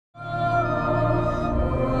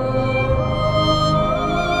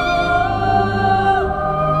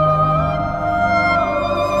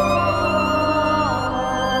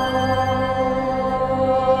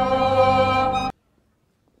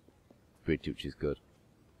which is good.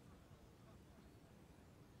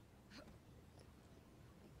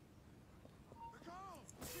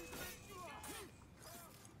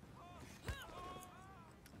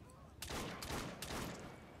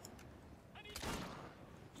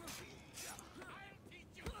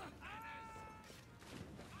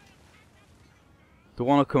 They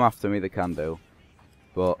want to come after me, they can do,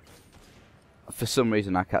 but for some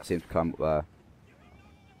reason I can't seem to climb up there.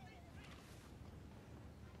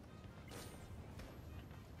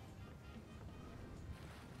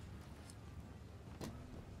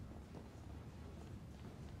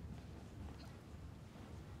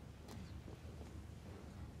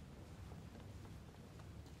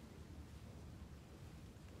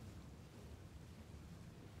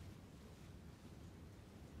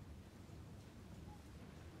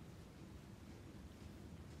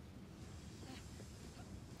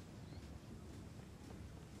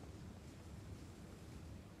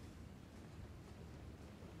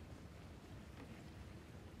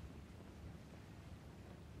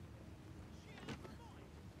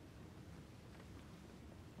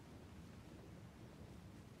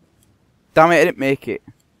 Damn it, I didn't make it.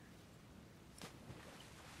 I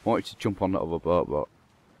wanted to jump on that other boat, but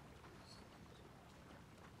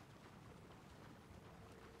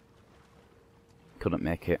couldn't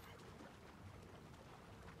make it.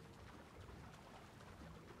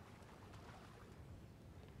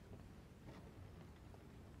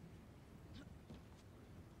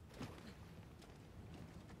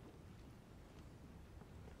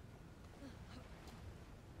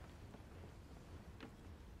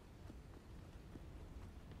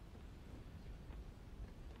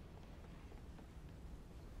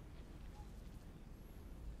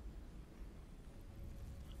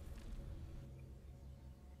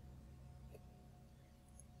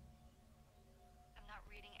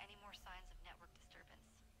 Signs of network disturbance.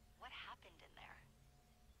 What happened in there?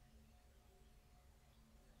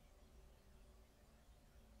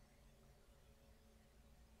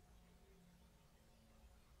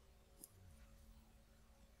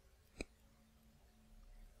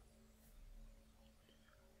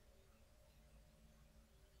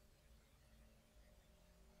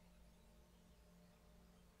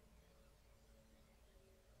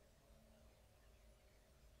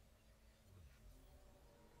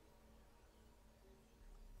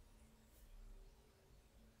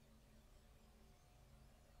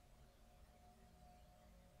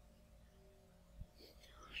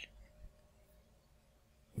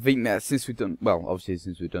 I think that since we've done, well, obviously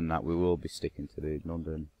since we've done that, we will be sticking to the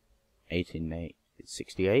London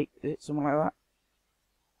 1868, is it? Something like that?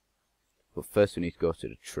 But first we need to go to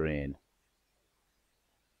the train.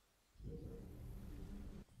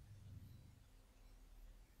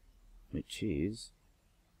 Which is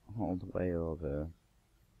all the way over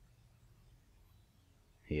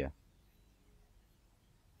here.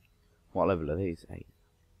 What level are these? 8.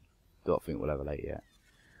 Don't think we're level 8 yet.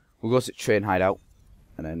 We'll go to train hideout.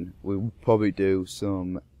 And then we'll probably do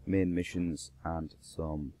some main missions and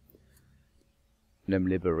some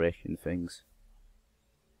liberation things.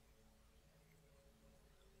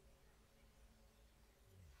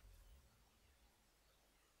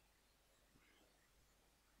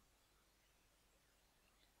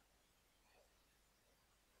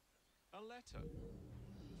 A letter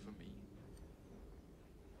for me.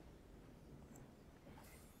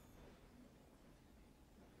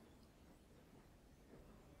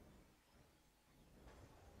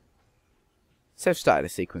 So I've started a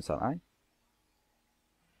sequence, haven't I?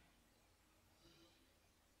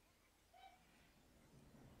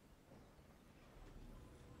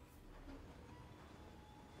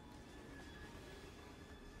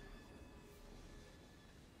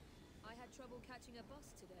 I had trouble catching a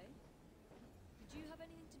bus today. Did you have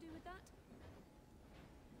anything to do with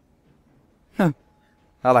that?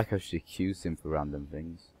 I like how she accused him for random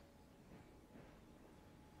things.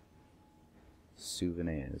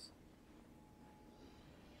 Souvenirs.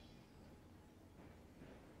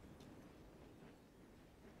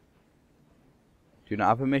 Do you not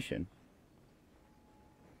have a mission?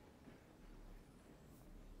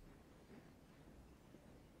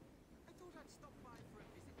 I thought I'd stop by for a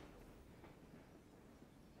visit.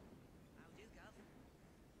 How'd you go?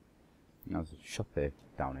 There's a shop here,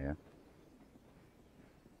 down here.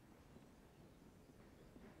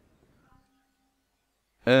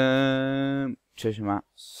 Treasure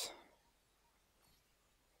maps.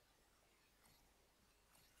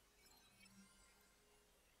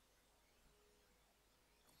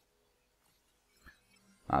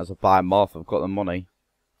 Might as well buy more if I've got the money.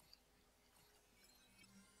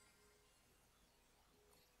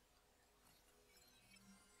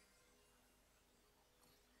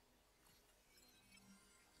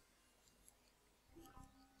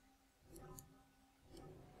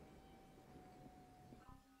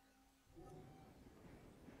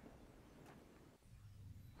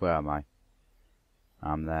 Where am I?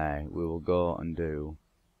 I'm there. We will go and do...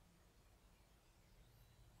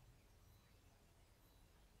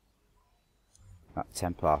 that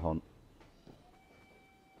Templar hunt.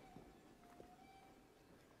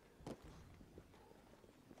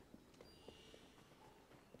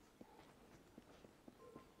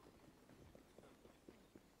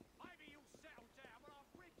 Maybe you'll settle down when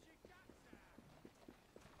I've ripped your guts out.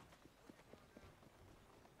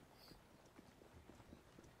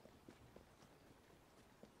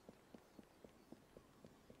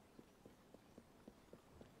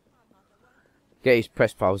 Get his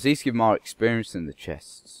press powers. These give more experience than the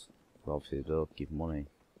chests. But obviously they don't give money.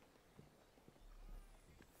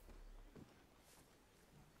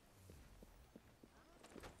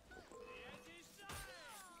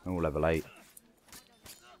 Oh, level 8.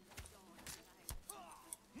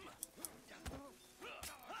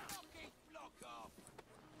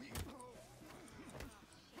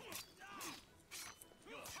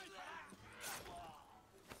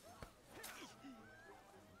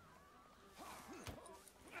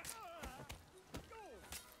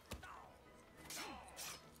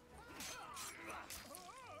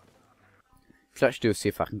 Let's actually see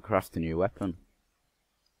if I can craft a new weapon.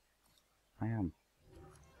 I am.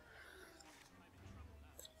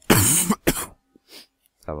 Let's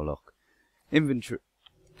have a look. Inventory.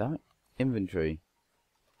 Damn it. Inventory.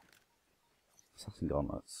 Assassin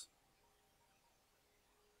gauntlets.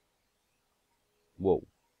 Whoa.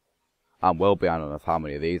 I'm well behind on how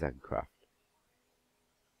many of these I can craft.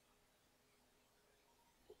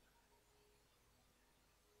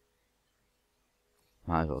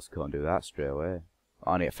 Might as well just go and do that straight away.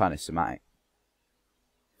 I need to find a somatic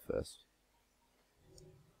first.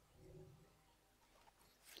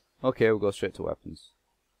 Okay, we'll go straight to weapons.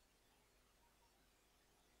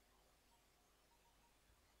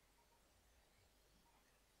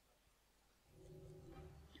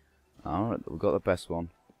 Alright, we've got the best one.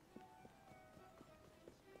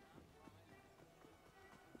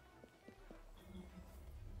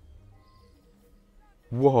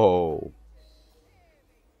 Whoa!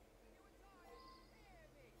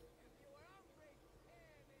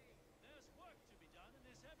 There's work to be done in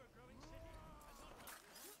this ever-growing city.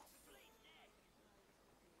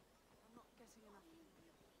 I'm not getting enough. The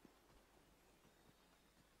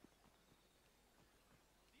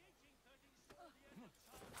 1813 saw the end of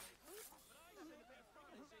time, but I see a bit of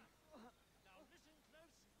prophecy. Now listen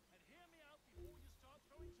close and hear me out before you start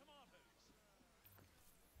throwing tomatoes.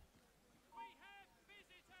 We have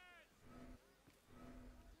visitors!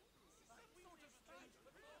 Some sort of strange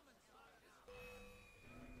performance.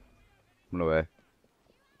 Run away.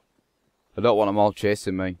 I don't want them all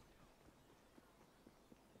chasing me.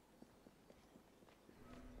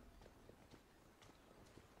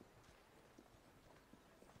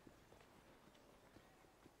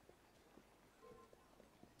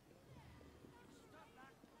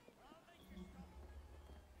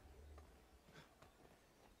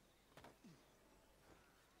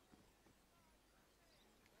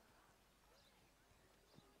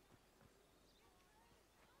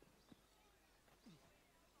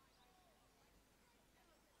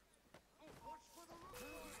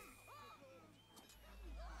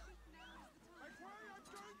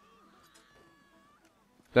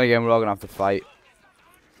 Then again, we're all gonna have to fight.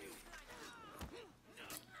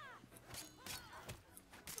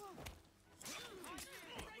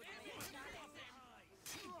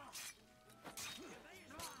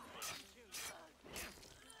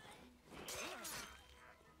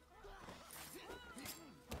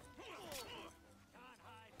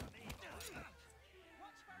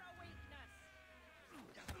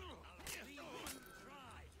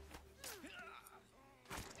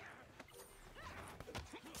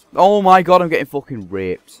 Oh my god, I'm getting fucking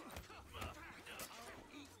raped.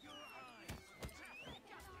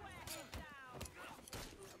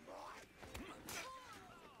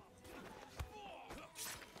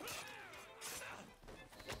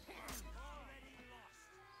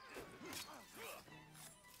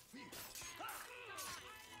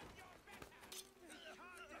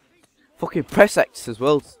 Fucking press X as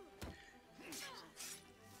well.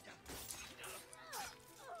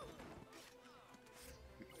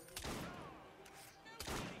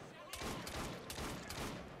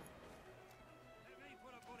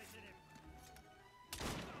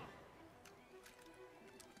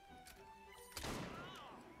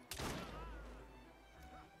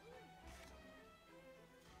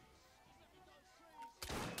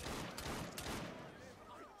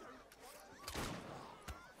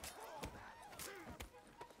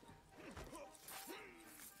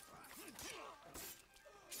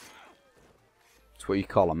 what you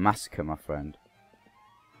call a massacre, my friend.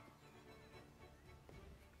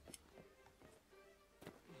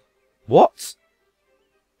 What?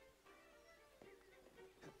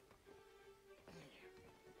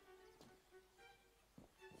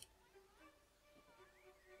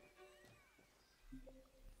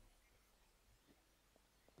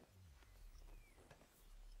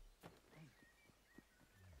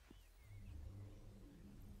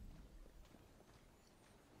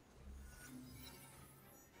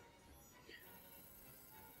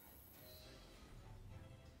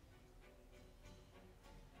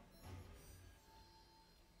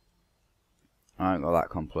 I ain't got that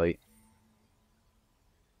complete.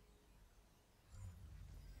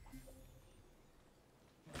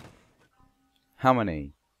 How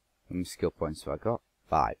many skill points have I got?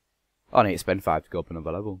 5. Oh, I need to spend 5 to go up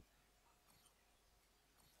another level.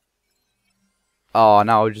 Oh,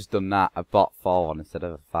 now I've just done that. I bought 4 one instead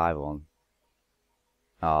of a 5 one.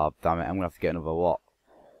 Oh, damn it. I'm going to have to get another what?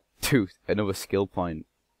 2. Another skill point.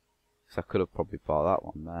 Because I could have probably bought that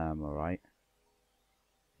one there, am I right?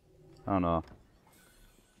 Oh no.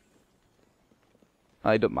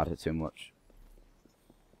 It doesn't matter too much.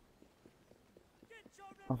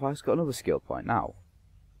 Have I just got another skill point now?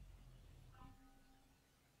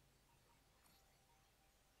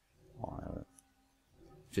 Oh,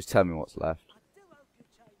 just tell me what's left.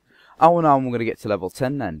 Oh no, I'm going to get to level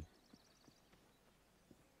 10 then.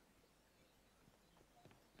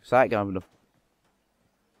 So I ain't going to have enough.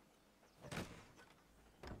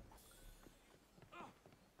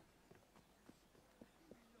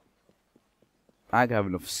 I don't have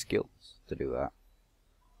enough skills to do that.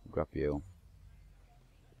 Grab you.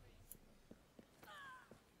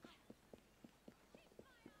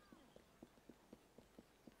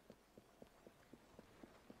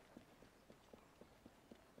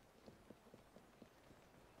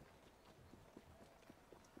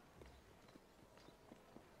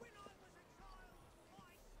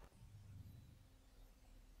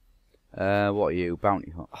 What are you?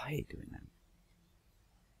 Bounty hunt. Oh, I hate doing them.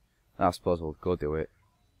 I suppose we'll go do it.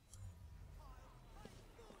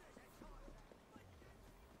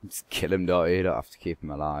 Just kill him, don't you? You don't have to keep him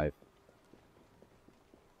alive.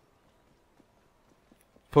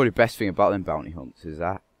 Probably the best thing about them bounty hunts is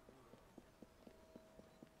that.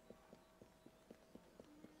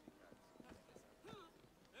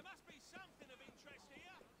 There must be something of interest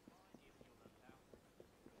here.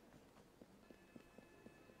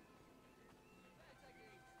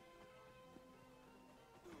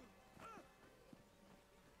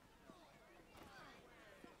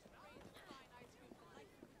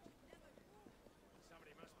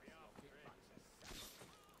 Somebody must be after it.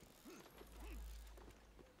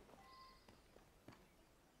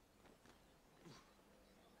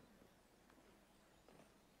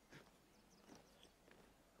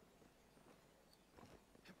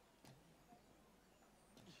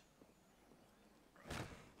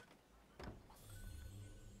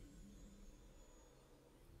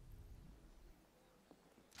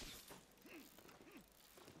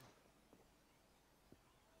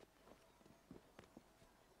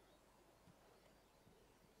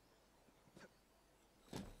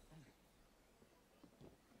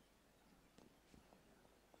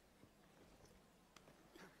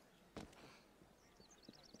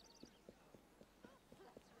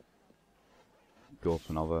 Go up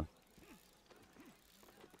another.